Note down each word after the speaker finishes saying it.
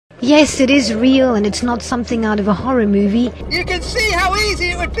Yes, it is real and it's not something out of a horror movie. You can see how easy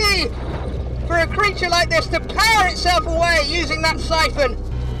it would be for a creature like this to power itself away using that siphon.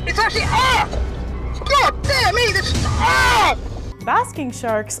 It's actually... God damn me, this... Basking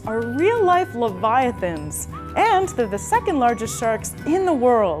sharks are real-life leviathans, and they're the second largest sharks in the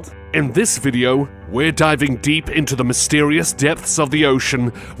world. In this video, we're diving deep into the mysterious depths of the ocean,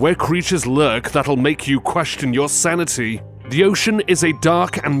 where creatures lurk that'll make you question your sanity. The ocean is a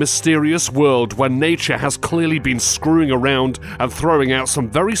dark and mysterious world where nature has clearly been screwing around and throwing out some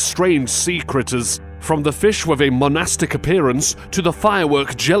very strange sea critters. From the fish with a monastic appearance to the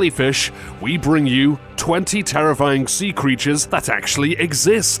firework jellyfish, we bring you 20 terrifying sea creatures that actually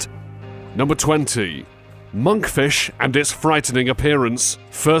exist. Number 20. Monkfish and its frightening appearance.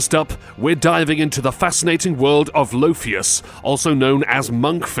 First up, we're diving into the fascinating world of Lophius, also known as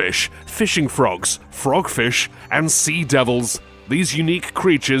monkfish, fishing frogs, frogfish, and sea devils. These unique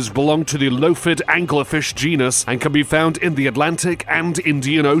creatures belong to the lophid anglerfish genus and can be found in the Atlantic and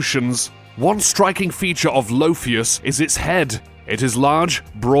Indian Oceans. One striking feature of Lophius is its head. It is large,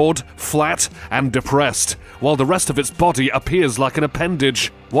 broad, flat, and depressed, while the rest of its body appears like an appendage.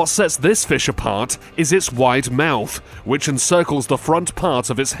 What sets this fish apart is its wide mouth, which encircles the front part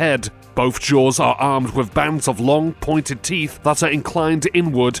of its head. Both jaws are armed with bands of long, pointed teeth that are inclined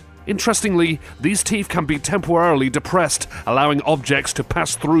inward. Interestingly, these teeth can be temporarily depressed, allowing objects to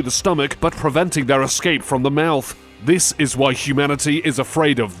pass through the stomach but preventing their escape from the mouth. This is why humanity is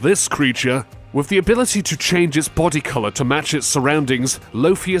afraid of this creature. With the ability to change its body color to match its surroundings,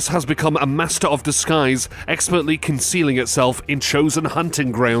 Lophius has become a master of disguise, expertly concealing itself in chosen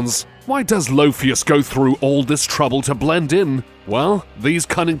hunting grounds. Why does Lophius go through all this trouble to blend in? Well, these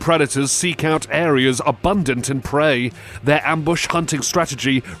cunning predators seek out areas abundant in prey. Their ambush hunting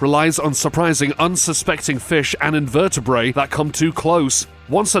strategy relies on surprising unsuspecting fish and invertebrate that come too close.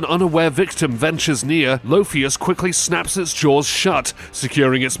 Once an unaware victim ventures near, Lophius quickly snaps its jaws shut,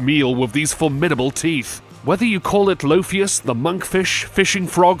 securing its meal with these formidable teeth. Whether you call it Lophius, the monkfish, fishing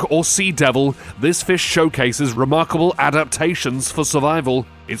frog, or sea devil, this fish showcases remarkable adaptations for survival.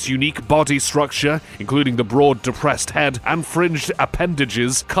 Its unique body structure, including the broad, depressed head and fringed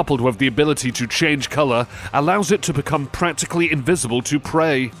appendages, coupled with the ability to change color, allows it to become practically invisible to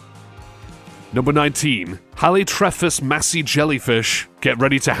prey. Number 19. Halitrephus massey jellyfish. Get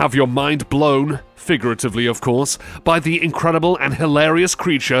ready to have your mind blown, figuratively of course, by the incredible and hilarious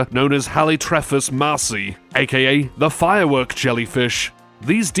creature known as Halitrephus massey, aka the firework jellyfish.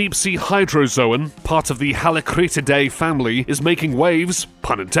 These deep-sea hydrozoan, part of the Halicritidae family, is making waves,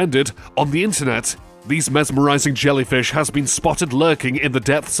 pun intended, on the internet. These mesmerizing jellyfish has been spotted lurking in the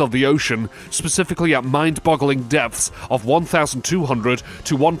depths of the ocean, specifically at mind-boggling depths of 1,200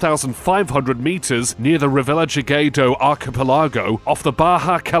 to 1,500 meters near the Revillagigedo archipelago off the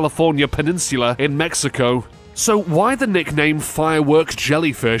Baja California peninsula in Mexico. So why the nickname firework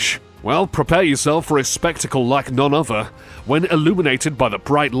jellyfish? Well, prepare yourself for a spectacle like none other. When illuminated by the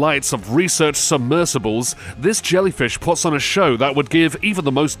bright lights of research submersibles, this jellyfish puts on a show that would give even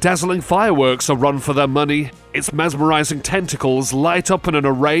the most dazzling fireworks a run for their money. Its mesmerizing tentacles light up in an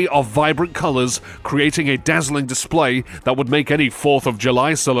array of vibrant colors, creating a dazzling display that would make any 4th of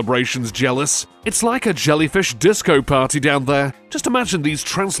July celebrations jealous. It's like a jellyfish disco party down there. Just imagine these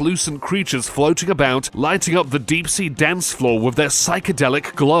translucent creatures floating about, lighting up the deep-sea dance floor with their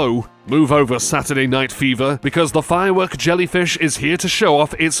psychedelic glow. Move over, Saturday Night Fever, because the firework jellyfish is here to show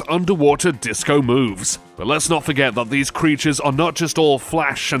off its underwater disco moves. But let's not forget that these creatures are not just all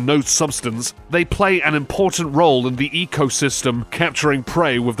flash and no substance. They play an important role in the ecosystem, capturing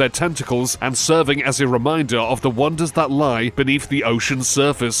prey with their tentacles and serving as a reminder of the wonders that lie beneath the ocean's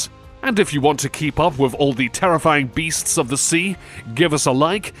surface. And if you want to keep up with all the terrifying beasts of the sea, give us a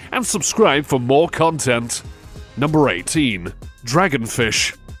like and subscribe for more content. Number 18.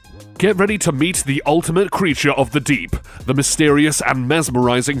 Dragonfish. Get ready to meet the ultimate creature of the deep, the mysterious and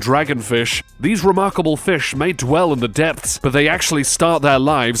mesmerizing dragonfish. These remarkable fish may dwell in the depths, but they actually start their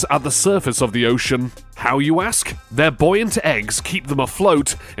lives at the surface of the ocean. How, you ask? Their buoyant eggs keep them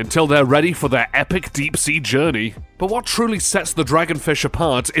afloat until they're ready for their epic deep-sea journey. But what truly sets the dragonfish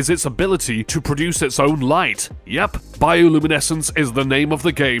apart is its ability to produce its own light. Yep, bioluminescence is the name of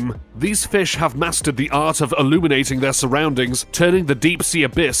the game. These fish have mastered the art of illuminating their surroundings, turning the deep-sea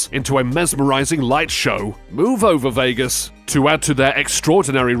abyss into a mesmerizing light show. Move over, Vegas. To add to their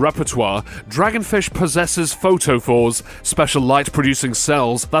extraordinary repertoire, dragonfish possesses photophores, special light-producing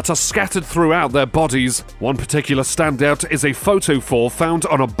cells that are scattered throughout their bodies. One particular standout is a photophore found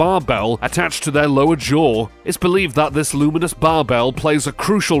on a barbell attached to their lower jaw. It's believed that this luminous barbell plays a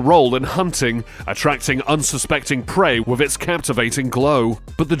crucial role in hunting, attracting unsuspecting prey with its captivating glow.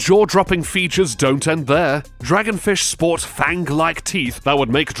 But the jaw-dropping features don't end there. Dragonfish sport fang-like teeth that would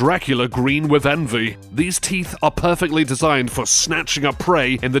make Dracula green with envy. These teeth are perfectly designed for snatching up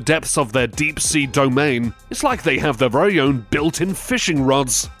prey in the depths of their deep-sea domain. It's like they have their very own built-in fishing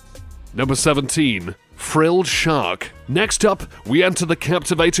rods. Number 17. Frilled shark. Next up, we enter the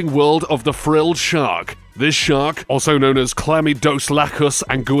captivating world of the frilled shark. This shark, also known as Chlamydoslacus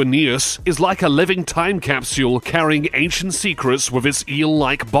anguineus, is like a living time capsule carrying ancient secrets with its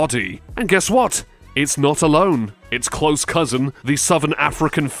eel-like body. And guess what? It's not alone. Its close cousin, the southern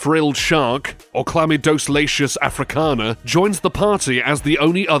African frilled shark, or Chlamydoslacus africana, joins the party as the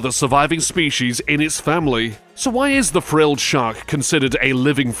only other surviving species in its family. So why is the frilled shark considered a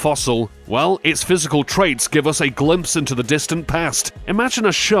living fossil? Well, its physical traits give us a glimpse into the distant past. Imagine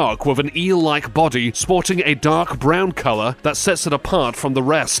a shark with an eel-like body sporting a dark brown color that sets it apart from the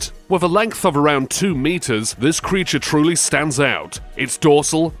rest. With a length of around 2 meters, this creature truly stands out. Its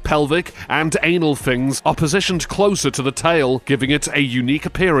dorsal, pelvic, and anal fins are positioned closer to the tail, giving it a unique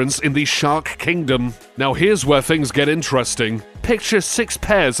appearance in the shark kingdom. Now here's where things get interesting. Picture 6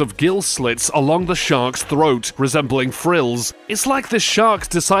 pairs of gill slits along the shark's throat, resembling frills. It's like this shark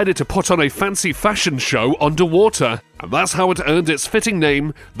decided to put on a fancy fashion show underwater. And that's how it earned its fitting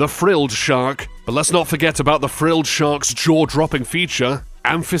name, the frilled shark. But let's not forget about the frilled shark's jaw-dropping feature,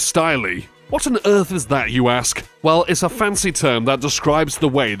 amphistyle. What on earth is that, you ask? Well, it's a fancy term that describes the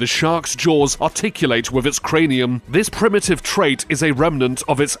way the shark's jaws articulate with its cranium. This primitive trait is a remnant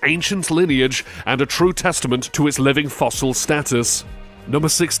of its ancient lineage and a true testament to its living fossil status. Number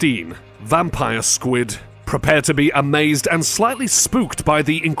 16. Vampire squid. Prepare to be amazed and slightly spooked by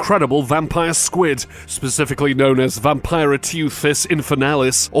the incredible vampire squid, specifically known as Vampiroteuthis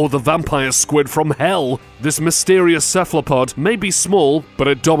infernalis's, or the vampire squid from hell. This mysterious cephalopod may be small, but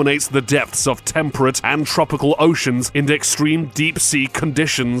it dominates the depths of temperate and tropical oceans in extreme deep-sea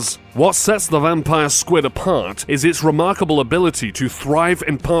conditions. What sets the vampire squid apart is its remarkable ability to thrive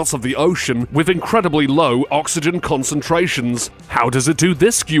in parts of the ocean with incredibly low oxygen concentrations. How does it do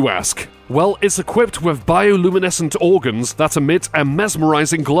this, you ask? Well, it's equipped with bioluminescent organs that emit a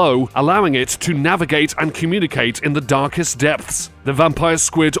mesmerizing glow, allowing it to navigate and communicate in the darkest depths. The vampire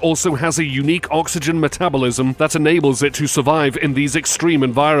squid also has a unique oxygen metabolism that enables it to survive in these extreme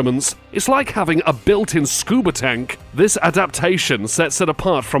environments. It's like having a built-in scuba tank. This adaptation sets it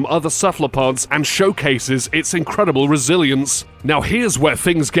apart from other cephalopods and showcases its incredible resilience. Now here's where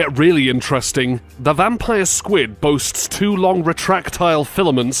things get really interesting. The vampire squid boasts 2 long retractile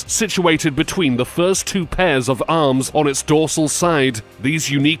filaments situated between the first 2 pairs of arms on its dorsal side. These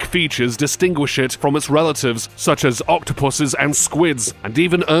unique features distinguish it from its relatives, such as octopuses and squids, and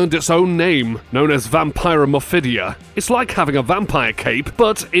even earned its own name, known as Vampiromorphidia. It's like having a vampire cape,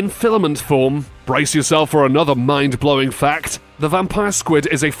 but in filament form. Brace yourself for another mind-blowing fact. The vampire squid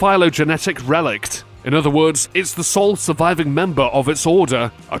is a phylogenetic relict. In other words, it's the sole surviving member of its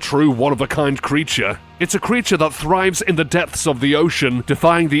order, a true one-of-a-kind creature. It's a creature that thrives in the depths of the ocean,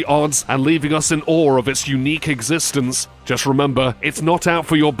 defying the odds and leaving us in awe of its unique existence. Just remember, it's not out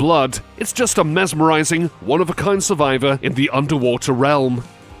for your blood. It's just a mesmerizing, one-of-a-kind survivor in the underwater realm.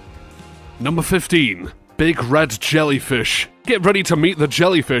 Number 15. Big red jellyfish. Get ready to meet the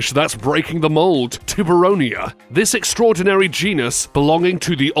jellyfish that's breaking the mold, Tiburonia. This extraordinary genus, belonging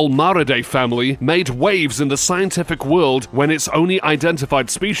to the Ulmaridae family, made waves in the scientific world when its only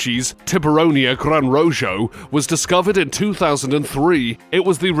identified species, Tiburonia granrojo, was discovered in 2003. It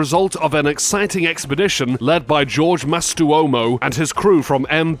was the result of an exciting expedition led by George Mastuomo and his crew from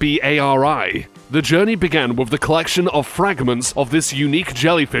MBARI. The journey began with the collection of fragments of this unique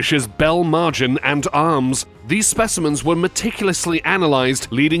jellyfish's bell margin and arms. These specimens were meticulously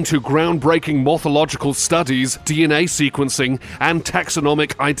analyzed, leading to groundbreaking morphological studies, DNA sequencing, and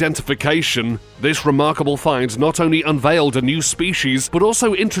taxonomic identification. This remarkable find not only unveiled a new species, but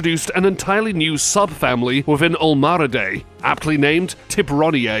also introduced an entirely new subfamily within Ulmaridae, aptly named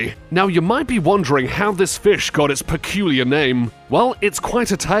Tiburoniae. Now you might be wondering how this fish got its peculiar name. Well, it's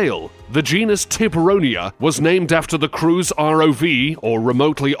quite a tale. The genus Tiburonia was named after the crew's ROV, or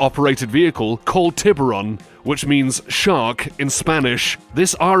remotely operated vehicle, called Tiburon, which means shark in Spanish.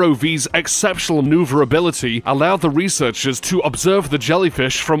 This ROV's exceptional maneuverability allowed the researchers to observe the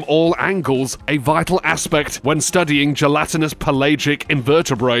jellyfish from all angles, a vital aspect when studying gelatinous pelagic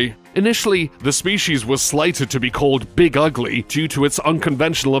invertebrate. Initially, the species was slated to be called Big Ugly due to its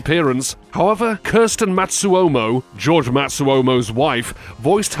unconventional appearance. However, Kirsten Matsuomo, George Matsuomo's wife,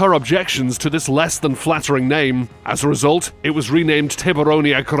 voiced her objections to this less than flattering name. As a result, it was renamed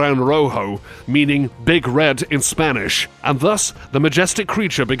Tiburonia Gran Rojo, meaning Big Red in Spanish, and thus the majestic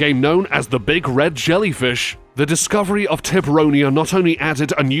creature became known as the Big Red Jellyfish. The discovery of Tiburonia not only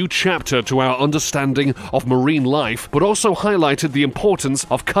added a new chapter to our understanding of marine life, but also highlighted the importance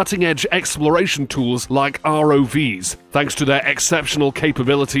of cutting-edge exploration tools like ROVs. Thanks to their exceptional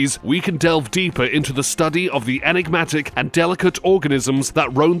capabilities, we can delve deeper into the study of the enigmatic and delicate organisms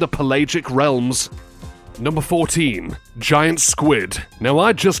that roam the pelagic realms. Number 14. Giant Squid. Now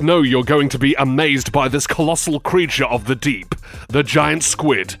I just know you're going to be amazed by this colossal creature of the deep, the giant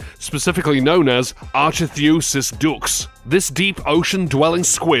squid, specifically known as Architheusis dux. This deep ocean-dwelling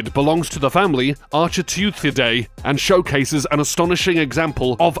squid belongs to the family Architeuthidae and showcases an astonishing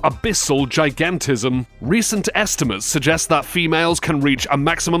example of abyssal gigantism. Recent estimates suggest that females can reach a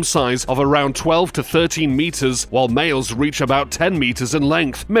maximum size of around 12 to 13 meters, while males reach about 10 meters in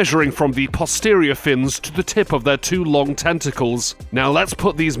length, measuring from the posterior fins to the tip of their two long tentacles. Now let's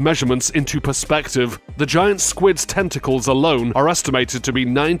put these measurements into perspective. The giant squid's tentacles alone are estimated to be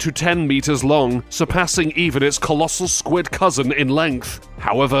 9 to 10 meters long, surpassing even its colossal squid cousin in length.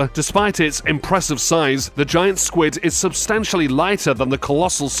 However, despite its impressive size, the giant squid is substantially lighter than the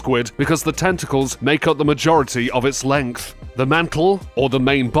colossal squid because the tentacles make up the majority of its length. The mantle, or the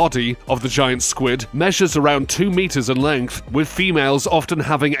main body, of the giant squid measures around 2 meters in length, with females often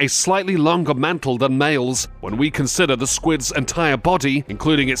having a slightly longer mantle than males. When we consider the squid's entire body,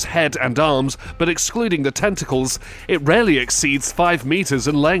 including its head and arms, but excluding the tentacles, it rarely exceeds 5 meters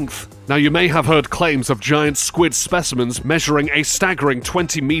in length. Now you may have heard claims of giant squid specimens measuring a staggering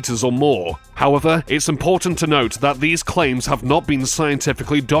 20 meters or more. However, it's important to note that these claims have not been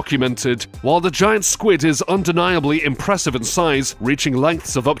scientifically documented. While the giant squid is undeniably impressive in size, reaching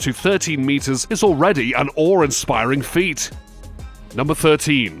lengths of up to 13 meters is already an awe-inspiring feat. Number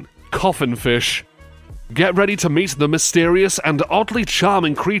 13. Coffin fish. Get ready to meet the mysterious and oddly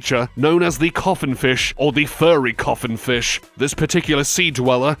charming creature known as the coffin fish, or the furry coffin fish. This particular sea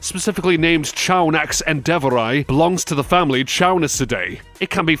dweller, specifically named Chaunax endeavorai, belongs to the family Chaunicidae. It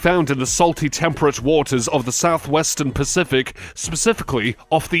can be found in the salty temperate waters of the southwestern Pacific, specifically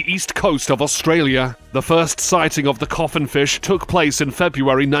off the east coast of Australia. The first sighting of the coffin fish took place in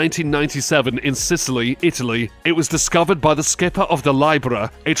February 1997 in Sicily, Italy. It was discovered by the skipper of the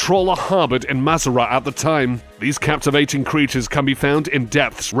Libra, a trawler harbored in Mazara at the time. These captivating creatures can be found in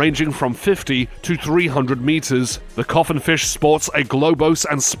depths ranging from 50 to 300 meters. The coffin fish sports a globose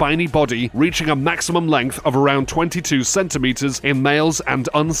and spiny body, reaching a maximum length of around 22 centimeters in males and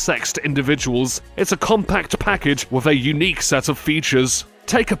unsexed individuals. It's a compact package with a unique set of features.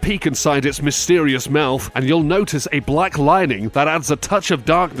 Take a peek inside its mysterious mouth, and you'll notice a black lining that adds a touch of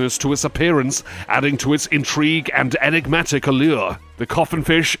darkness to its appearance, adding to its intrigue and enigmatic allure. The coffin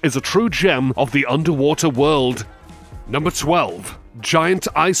fish is a true gem of the underwater world. Number 12. Giant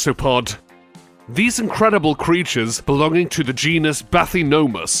Isopod. These incredible creatures, belonging to the genus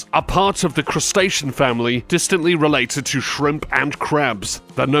Bathynomus, are part of the crustacean family distantly related to shrimp and crabs.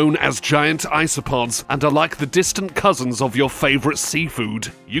 They're known as giant isopods and are like the distant cousins of your favorite seafood.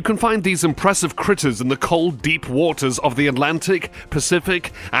 You can find these impressive critters in the cold, deep waters of the Atlantic,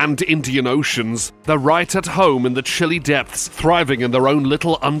 Pacific, and Indian Oceans. They're right at home in the chilly depths, thriving in their own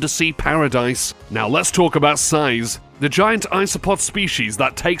little undersea paradise. Now let's talk about size. The giant isopod species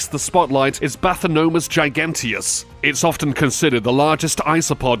that takes the spotlight is Bathynomus giganteus. It's often considered the largest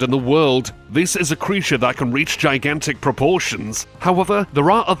isopod in the world. This is a creature that can reach gigantic proportions. However, there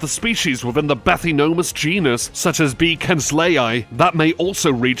are other species within the Bathynomus genus, such as B. kenslei, that may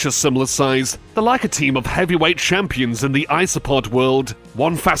also reach a similar size. They're like a team of heavyweight champions in the isopod world.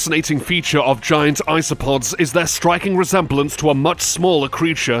 One fascinating feature of giant isopods is their striking resemblance to a much smaller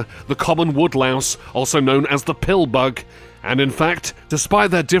creature, the common woodlouse, also known as the pill bug. And in fact, despite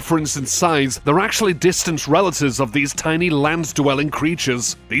their difference in size, they're actually distant relatives of these tiny land-dwelling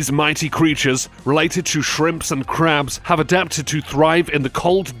creatures. These mighty creatures, related to shrimps and crabs, have adapted to thrive in the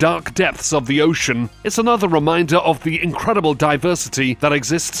cold, dark depths of the ocean. It's another reminder of the incredible diversity that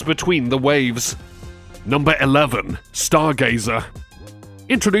exists between the waves. Number 11. Stargazer.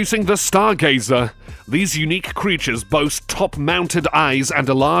 Introducing the Stargazer. These unique creatures boast top-mounted eyes and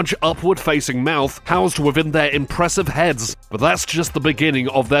a large upward-facing mouth housed within their impressive heads, but that's just the beginning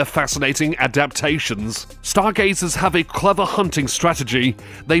of their fascinating adaptations. Stargazers have a clever hunting strategy.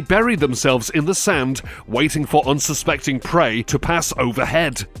 They bury themselves in the sand, waiting for unsuspecting prey to pass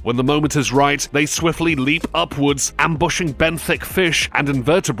overhead. When the moment is right, they swiftly leap upwards, ambushing benthic fish and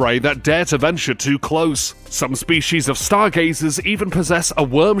invertebrate that dare to venture too close. Some species of stargazers even possess a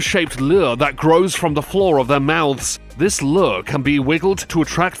worm-shaped lure that grows from the floor of their mouths. This lure can be wiggled to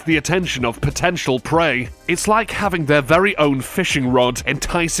attract the attention of potential prey. It's like having their very own fishing rod,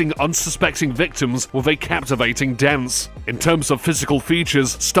 enticing unsuspecting victims with a captivating dance. In terms of physical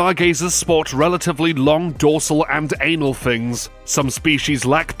features, stargazers sport relatively long dorsal and anal fins. Some species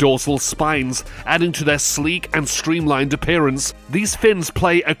lack dorsal spines, adding to their sleek and streamlined appearance. These fins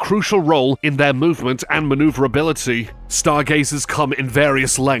play a crucial role in their movement and maneuverability. Stargazers come in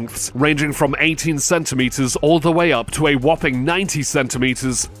various lengths, ranging from 18 centimeters all the way up to a whopping 90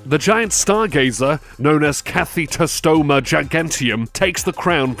 centimeters. The giant stargazer, known as Cathitostoma giganteum, takes the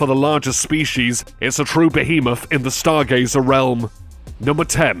crown for the largest species. It's a true behemoth in the stargazer realm. Number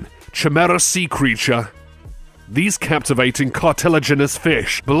 10. Chimera sea creature. These captivating cartilaginous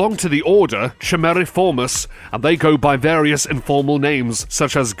fish belong to the order Chimeriformes, and they go by various informal names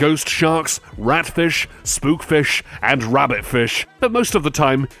such as ghost sharks, ratfish, spookfish, and rabbitfish, but most of the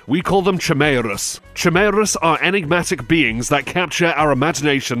time we call them chimeras. Chimeras are enigmatic beings that capture our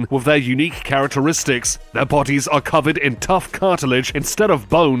imagination with their unique characteristics. Their bodies are covered in tough cartilage instead of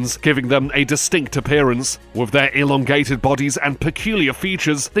bones, giving them a distinct appearance. With their elongated bodies and peculiar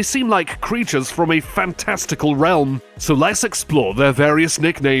features, they seem like creatures from a fantastical realm. So let's explore their various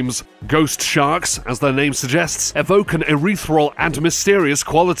nicknames. Ghost sharks, as their name suggests, evoke an ethereal and mysterious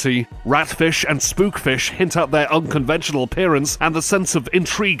quality. Ratfish and spookfish hint at their unconventional appearance and the sense of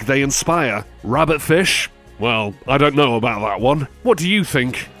intrigue they inspire. Rabbitfish? Well, I don't know about that one. What do you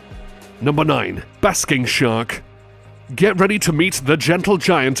think? Number 9. Basking shark. Get ready to meet the gentle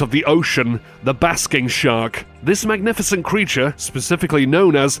giant of the ocean, the basking shark. This magnificent creature, specifically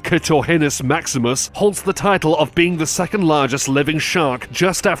known as Cetorhinus maximus, holds the title of being the second largest living shark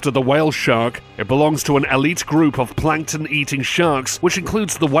just after the whale shark. It belongs to an elite group of plankton-eating sharks, which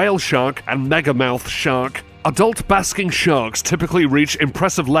includes the whale shark and megamouth shark. Adult basking sharks typically reach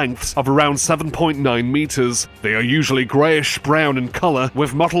impressive lengths of around 7.9 meters. They are usually grayish-brown in color,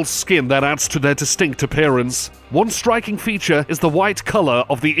 with mottled skin that adds to their distinct appearance. One striking feature is the white color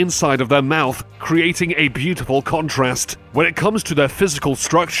of the inside of their mouth, creating a beautiful contrast. When it comes to their physical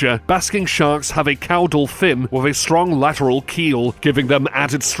structure, basking sharks have a caudal fin with a strong lateral keel, giving them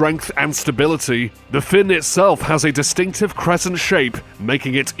added strength and stability. The fin itself has a distinctive crescent shape,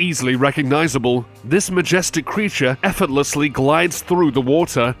 making it easily recognizable. This majestic creature effortlessly glides through the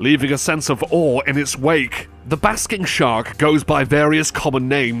water, leaving a sense of awe in its wake. The basking shark goes by various common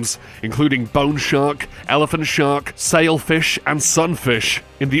names, including bone shark, elephant shark, sailfish, and sunfish.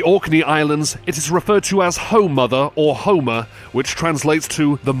 In the Orkney Islands, it is referred to as hoe mother or Homer, which translates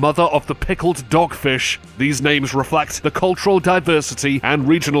to the mother of the pickled dogfish. These names reflect the cultural diversity and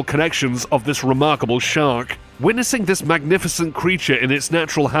regional connections of this remarkable shark. Witnessing this magnificent creature in its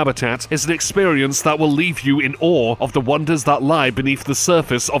natural habitat is an experience that will leave you in awe of the wonders that lie beneath the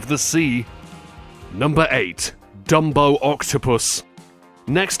surface of the sea. Number 8. Dumbo octopus.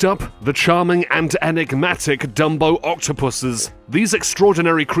 Next up, the charming and enigmatic Dumbo octopuses. These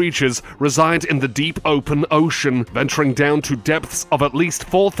extraordinary creatures reside in the deep open ocean, venturing down to depths of at least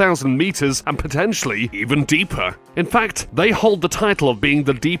 4,000 meters and potentially even deeper. In fact, they hold the title of being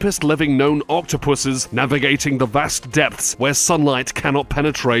the deepest living known octopuses, navigating the vast depths where sunlight cannot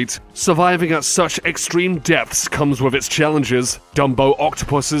penetrate. Surviving at such extreme depths comes with its challenges. Dumbo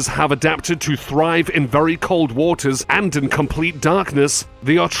octopuses have adapted to thrive in very cold waters and in complete darkness.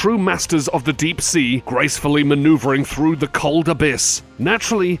 They are true masters of the deep sea, gracefully maneuvering through the cold abyss.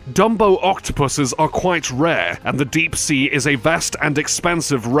 Naturally, Dumbo octopuses are quite rare, and the deep sea is a vast and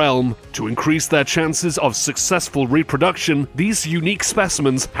expansive realm. To increase their chances of successful reproduction, these unique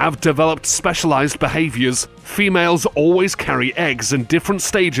specimens have developed specialized behaviors. Females always carry eggs in different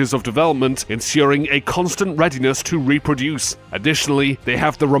stages of development, ensuring a constant readiness to reproduce. Additionally, they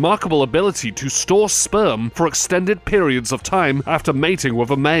have the remarkable ability to store sperm for extended periods of time after mating with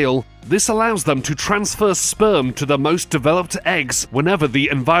a male. This allows them to transfer sperm to the most developed eggs whenever the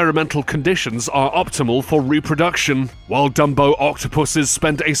environmental conditions are optimal for reproduction. While Dumbo octopuses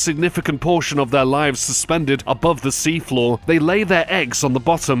spend a significant portion of their lives suspended above the seafloor, they lay their eggs on the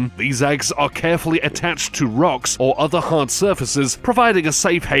bottom. These eggs are carefully attached to rocks or other hard surfaces, providing a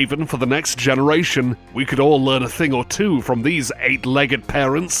safe haven for the next generation. We could all learn a thing or two from these 8-legged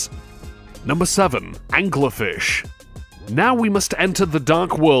parents. Number 7. Anglerfish. Now we must enter the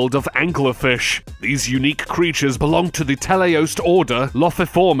dark world of anglerfish. These unique creatures belong to the teleost order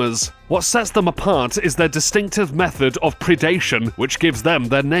Lophiformes. What sets them apart is their distinctive method of predation, which gives them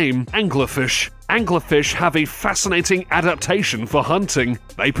their name, anglerfish. Anglerfish have a fascinating adaptation for hunting.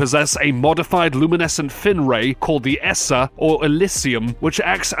 They possess a modified luminescent fin ray called the essa or elysium, which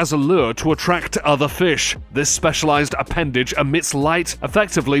acts as a lure to attract other fish. This specialized appendage emits light,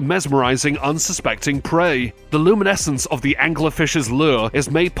 effectively mesmerizing unsuspecting prey. The luminescence of the anglerfish's lure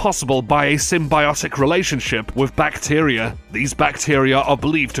is made possible by a symbiotic relationship with bacteria. These bacteria are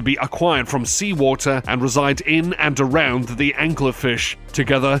believed to be acquired from seawater and reside in and around the anglerfish.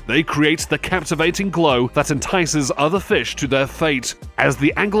 Together, they create the captivating glow that entices other fish to their fate. As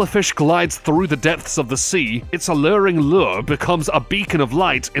the anglerfish glides through the depths of the sea, its alluring lure becomes a beacon of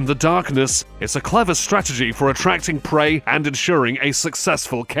light in the darkness. It's a clever strategy for attracting prey and ensuring a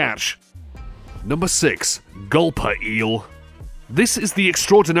successful catch. Number 6. Gulper eel. This is the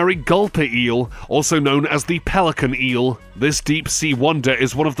extraordinary gulper eel, also known as the pelican eel. This deep-sea wonder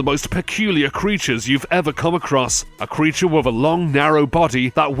is one of the most peculiar creatures you've ever come across. A creature with a long, narrow body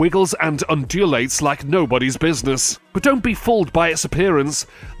that wiggles and undulates like nobody's business. But don't be fooled by its appearance.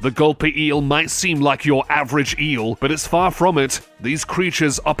 The gulper eel might seem like your average eel, but it's far from it. These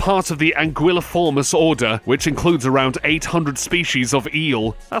creatures are part of the Anguilliformes order, which includes around 800 species of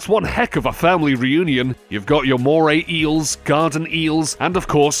eel. That's one heck of a family reunion. You've got your moray eels, garden eels, and of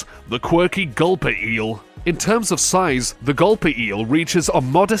course, the quirky gulper eel. In terms of size, the gulper eel reaches a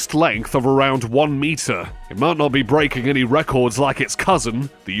modest length of around 1 meter. It might not be breaking any records like its cousin,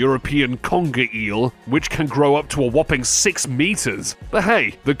 the European conger eel, which can grow up to a whopping 6 meters. But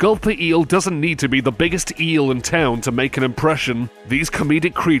hey, the gulper eel doesn't need to be the biggest eel in town to make an impression. These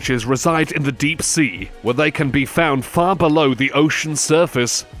comedic creatures reside in the deep sea, where they can be found far below the ocean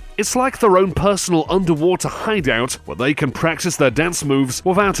surface. It's like their own personal underwater hideout where they can practice their dance moves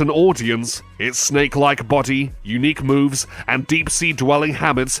without an audience. Its snake-like body, unique moves, and deep-sea dwelling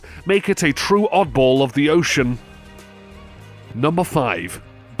habits make it a true oddball of the ocean. Number 5.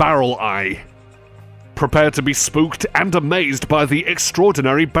 Barrel eye. Prepare to be spooked and amazed by the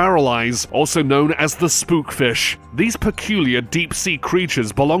extraordinary barrel eyes, also known as the spookfish. These peculiar deep-sea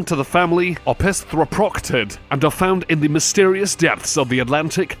creatures belong to the family Opisthroproctid and are found in the mysterious depths of the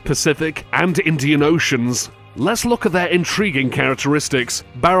Atlantic, Pacific, and Indian Oceans. Let's look at their intriguing characteristics.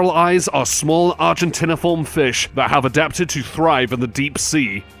 Barrel eyes are small argentiniform fish that have adapted to thrive in the deep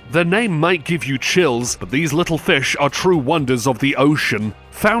sea. Their name might give you chills, but these little fish are true wonders of the ocean.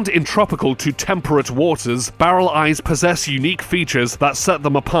 Found in tropical to temperate waters, barrel eyes possess unique features that set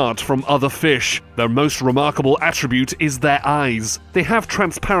them apart from other fish. Their most remarkable attribute is their eyes. They have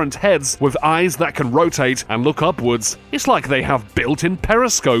transparent heads with eyes that can rotate and look upwards. It's like they have built-in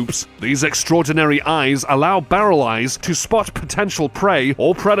periscopes. These extraordinary eyes allow barrel eyes to spot potential prey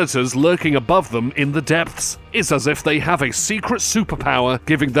or predators lurking above them in the depths. It's as if they have a secret superpower,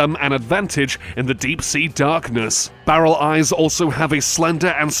 giving them an advantage in the deep-sea darkness. Barrel eyes also have a slender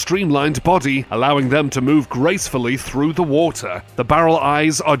and streamlined body, allowing them to move gracefully through the water. The barrel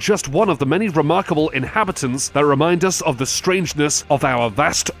eyes are just one of the many remarkable inhabitants that remind us of the strangeness of our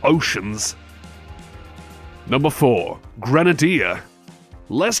vast oceans. Number 4. Grenadier.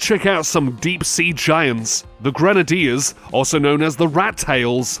 Let's check out some deep-sea giants. The grenadiers, also known as the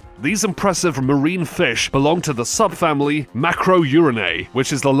rat-tails. These impressive marine fish belong to the subfamily Macrourinae,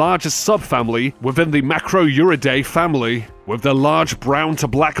 which is the largest subfamily within the Macrouridae family. With their large brown to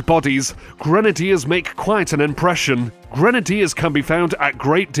black bodies, grenadiers make quite an impression. Grenadiers can be found at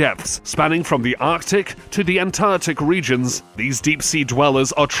great depths, spanning from the Arctic to the Antarctic regions. These deep-sea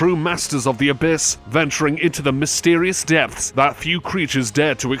dwellers are true masters of the abyss, venturing into the mysterious depths that few creatures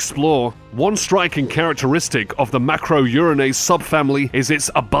dare to explore. One striking characteristic of the Macrourinae subfamily is its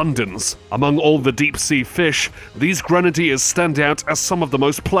abundance. Among all the deep-sea fish, these grenadiers stand out as some of the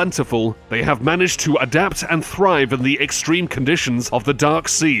most plentiful. They have managed to adapt and thrive in the extreme conditions of the dark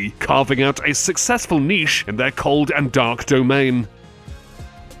sea, carving out a successful niche in their cold and dark domain.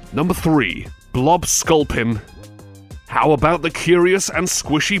 Number 3. Blob sculpin. How about the curious and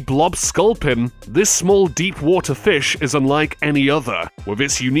squishy blob sculpin? This small deep water fish is unlike any other. With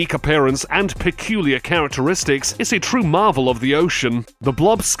its unique appearance and peculiar characteristics, it's a true marvel of the ocean. The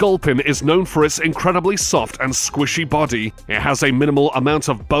blob sculpin is known for its incredibly soft and squishy body. It has a minimal amount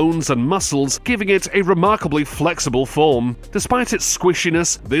of bones and muscles, giving it a remarkably flexible form. Despite its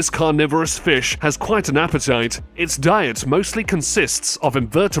squishiness, this carnivorous fish has quite an appetite. Its diet mostly consists of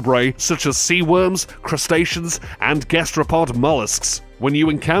invertebrates such as sea worms, crustaceans, and gastropod mollusks. When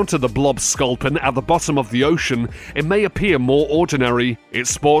you encounter the blob sculpin at the bottom of the ocean, it may appear more ordinary. It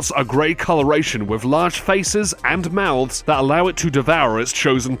sports a grey coloration with large faces and mouths that allow it to devour its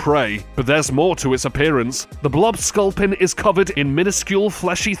chosen prey. But there's more to its appearance. The blob sculpin is covered in minuscule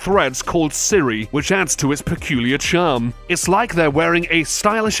fleshy threads called cirri, which adds to its peculiar charm. It's like they're wearing a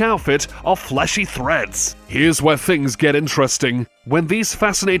stylish outfit of fleshy threads. Here's where things get interesting. When these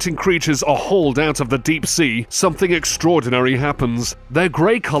fascinating creatures are hauled out of the deep sea, something extraordinary happens. Their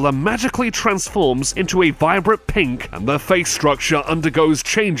grey colour magically transforms into a vibrant pink, and their face structure undergoes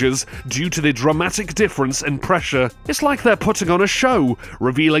changes due to the dramatic difference in pressure. It's like they're putting on a show,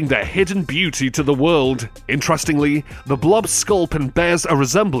 revealing their hidden beauty to the world. Interestingly, the blob sculpin bears a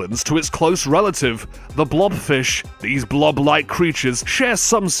resemblance to its close relative, the blobfish. These blob-like creatures share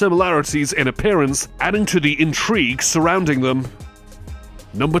some similarities in appearance, adding to the intrigue surrounding them.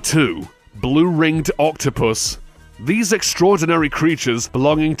 Number 2. Blue-ringed octopus. These extraordinary creatures,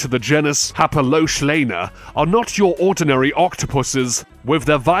 belonging to the genus Hapaloschleina, are not your ordinary octopuses. With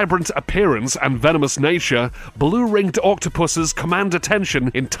their vibrant appearance and venomous nature, blue-ringed octopuses command attention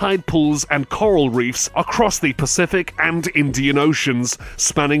in tide pools and coral reefs across the Pacific and Indian Oceans,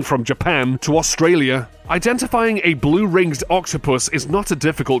 spanning from Japan to Australia. Identifying a blue-ringed octopus is not a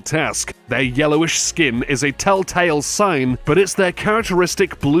difficult task. Their yellowish skin is a telltale sign, but it's their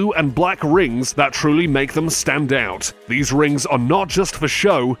characteristic blue and black rings that truly make them stand out. These rings are not just for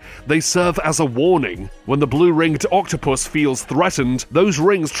show, they serve as a warning. When the blue-ringed octopus feels threatened, those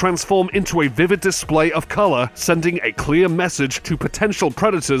rings transform into a vivid display of color, sending a clear message to potential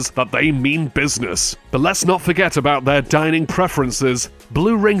predators that they mean business. But let's not forget about their dining preferences.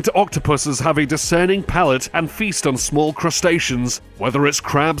 Blue-ringed octopuses have a discerning palate and feast on small crustaceans. Whether it's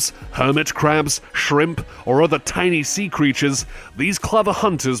crabs, hermit crabs, shrimp, or other tiny sea creatures, these clever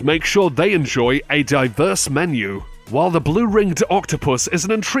hunters make sure they enjoy a diverse menu. While the blue-ringed octopus is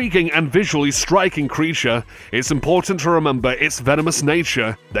an intriguing and visually striking creature, it's important to remember its venomous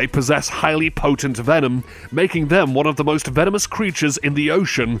nature. They possess highly potent venom, making them one of the most venomous creatures in the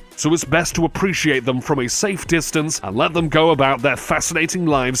ocean, so it's best to appreciate them from a safe distance and let them go about their fascinating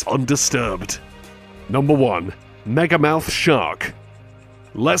lives undisturbed. Number 1. Megamouth shark.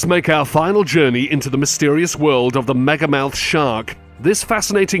 Let's make our final journey into the mysterious world of the megamouth shark. This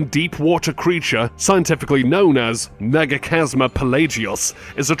fascinating deep-water creature, scientifically known as Megachasma pelagios,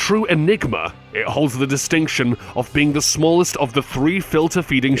 is a true enigma. It holds the distinction of being the smallest of the 3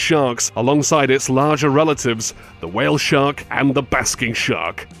 filter-feeding sharks, alongside its larger relatives, the whale shark and the basking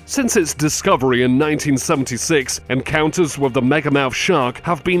shark. Since its discovery in 1976, encounters with the megamouth shark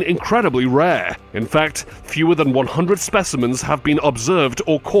have been incredibly rare. In fact, fewer than 100 specimens have been observed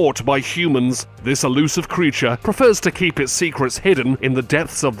or caught by humans. This elusive creature prefers to keep its secrets hidden in the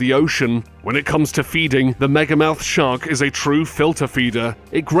depths of the ocean. When it comes to feeding, the megamouth shark is a true filter feeder.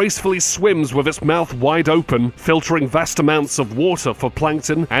 It gracefully swims with its mouth wide open, filtering vast amounts of water for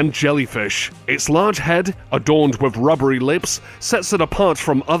plankton and jellyfish. Its large head, adorned with rubbery lips, sets it apart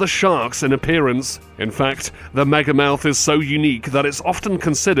from other sharks in appearance. In fact, the megamouth is so unique that it's often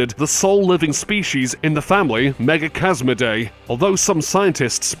considered the sole living species in the family Megachasmidae, although some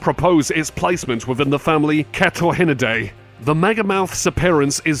scientists propose its placement within the family Catorhinidae. The megamouth's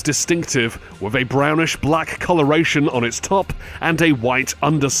appearance is distinctive, with a brownish-black coloration on its top and a white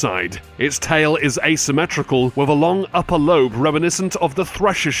underside. Its tail is asymmetrical, with a long upper lobe reminiscent of the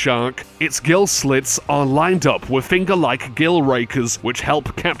thresher shark. Its gill slits are lined up with finger-like gill rakers, which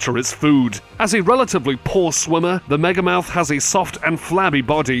help capture its food. As a relatively poor swimmer, the megamouth has a soft and flabby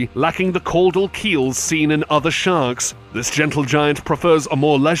body, lacking the caudal keels seen in other sharks. This gentle giant prefers a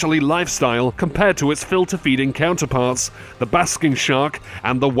more leisurely lifestyle compared to its filter-feeding counterparts, the basking shark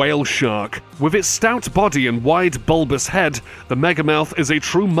and the whale shark. With its stout body and wide bulbous head, the megamouth is a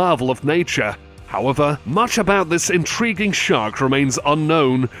true marvel of nature. However, much about this intriguing shark remains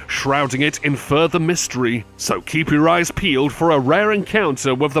unknown, shrouding it in further mystery. So keep your eyes peeled for a rare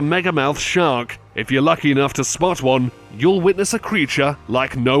encounter with the megamouth shark. If you're lucky enough to spot one, you'll witness a creature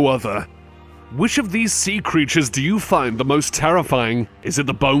like no other. Which of these sea creatures do you find the most terrifying? Is it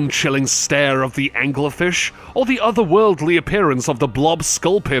the bone-chilling stare of the anglerfish, or the otherworldly appearance of the blob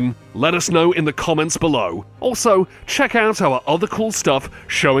sculpin? Let us know in the comments below. Also, check out our other cool stuff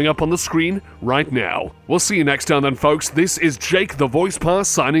showing up on the screen right now. We'll see you next time then, folks. This is Jake the Voice Pass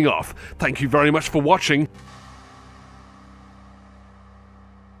signing off. Thank you very much for watching,